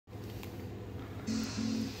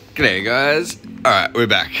G'day guys, alright, we're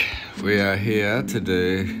back. We are here to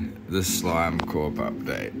do the slimecorp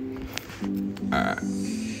update. Alright,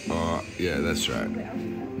 oh yeah, that's right,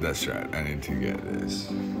 I need to get this.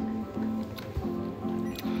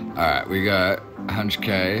 Alright, we got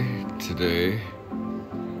 100k to do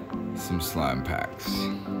some slime packs.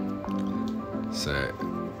 So,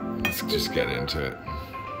 let's just get into it.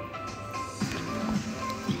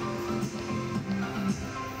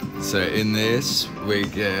 So in this, we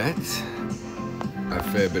get a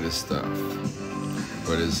fair bit of stuff.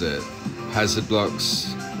 What is it? Hazard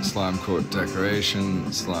blocks, slimecorp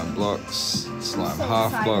decoration, slime blocks, slime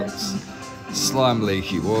half blocks, slime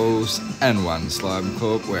leaky walls, and one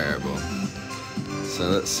slimecorp wearable. So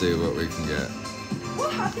let's see what we can get.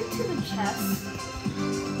 What happened to the chest?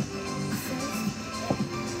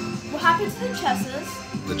 What happened to the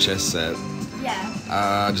chests? The chest set. Yeah.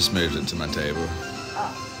 I just moved it to my table.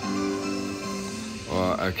 Oh.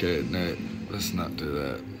 Oh, okay, no, let's not do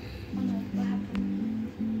that.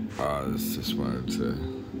 Oh, this just wanted to,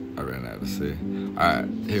 I ran out of sea. Alright,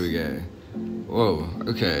 here we go. Whoa,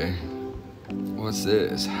 okay. What's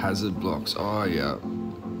this? Hazard blocks. Oh, yeah.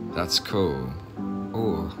 That's cool.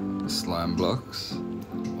 Oh, slime blocks.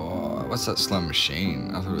 Oh, what's that slime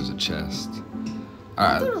machine? I thought it was a chest.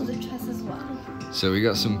 I Alright. thought it was a chest as well. So we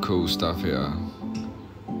got some cool stuff here.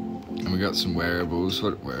 And we got some wearables.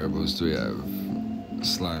 What wearables do we have?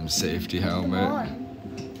 Slime safety helmet.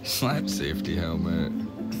 Slime safety helmet.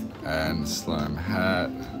 And slime hat.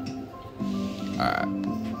 Alright.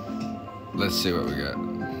 Let's see what we got.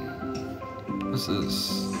 What's this?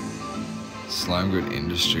 Slime Good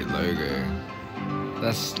Industry logo.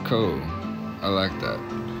 That's cool. I like that.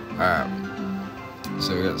 Alright.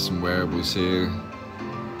 So we got some wearables here.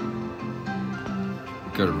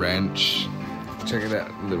 Got a wrench. Check it out,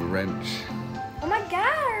 a little wrench. Oh my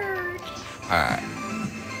god! Alright.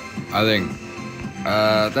 I think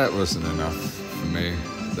that wasn't enough for me.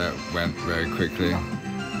 That went very quickly.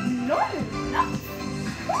 No.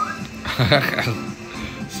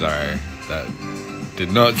 Sorry, that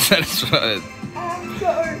did not satisfy.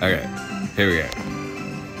 Sorry. Okay, here we go.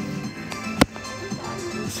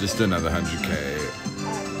 It's just another 100k.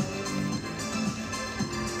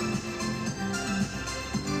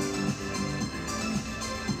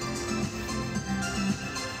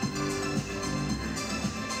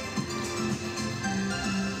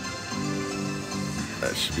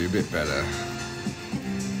 That should be a bit better.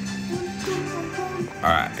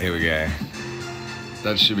 Alright, here we go.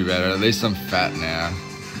 That should be better. At least I'm fat now.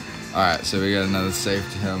 Alright, so we got another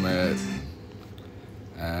safety helmet.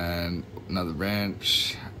 And another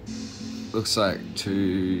wrench. Looks like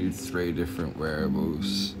 2-3 different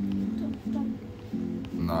wearables.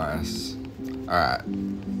 Nice. Alright.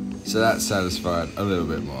 So that satisfied a little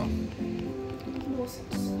bit more.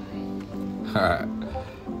 Alright.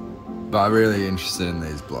 But I'm really interested in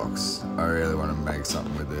these blocks. I really want to make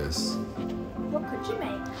something with this. What could you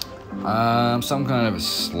make? Some kind of a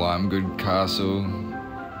slime good castle.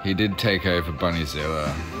 He did take over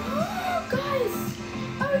Bunnyzilla. Guys!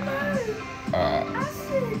 Oh no!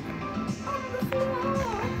 Acid! On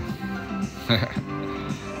the floor!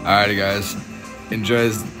 Alrighty guys, enjoy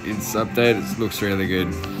this update, it looks really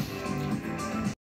good.